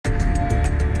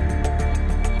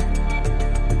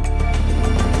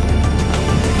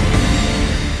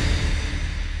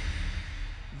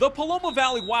The Paloma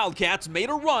Valley Wildcats made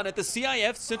a run at the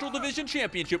CIF Central Division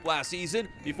Championship last season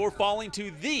before falling to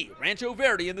the Rancho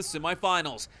Verde in the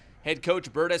semifinals. Head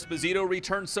coach Bert Esposito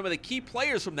returned some of the key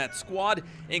players from that squad,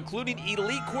 including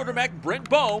elite quarterback Brent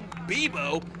Bohm,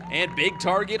 Bebo, and big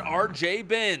target R.J.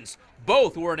 Benz.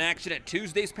 Both were in action at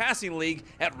Tuesday's Passing League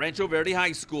at Rancho Verde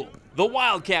High School. The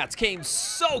Wildcats came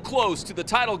so close to the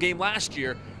title game last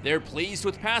year. They're pleased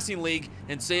with Passing League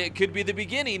and say it could be the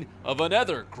beginning of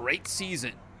another great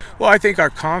season. Well, I think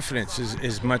our confidence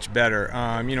is much better.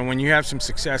 When you have some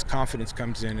success, confidence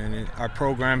comes in, and our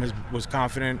program was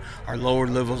confident. Our lower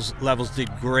levels did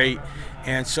great,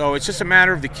 and so it's just a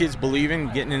matter of the kids believing,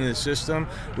 getting into the system.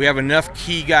 We have enough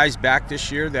key guys back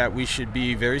this year that we should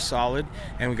be very solid,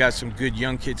 and we got some good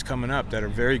young kids coming up that are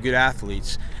very good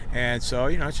athletes. And so,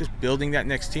 it's just building that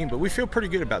next team. But we feel pretty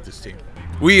good about this team.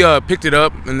 We picked it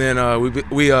up, and then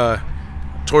we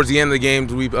towards the end of the game,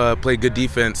 we played good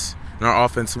defense. In our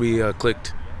offense, we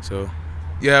clicked. So,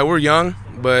 yeah, we're young,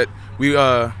 but we're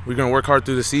going to work hard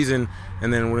through the season,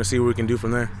 and then we're going to see what we can do from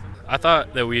there. I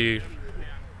thought that we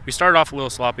started off a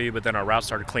little sloppy, but then our routes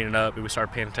started cleaning up, and we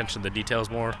started paying attention to the details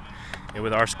more. And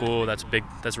with our school, that's big.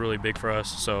 That's really big for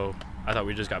us. So I thought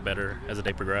we just got better as the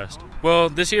day progressed. Well,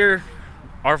 this year,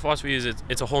 our philosophy is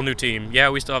it's a whole new team.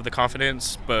 Yeah, we still have the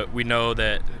confidence, but we know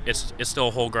that it's still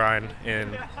a whole grind,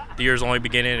 and the year's only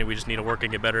beginning, and we just need to work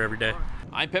and get better every day.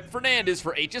 I'm Pep Fernandez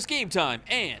for HS Game Time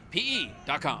and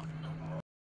PE.com.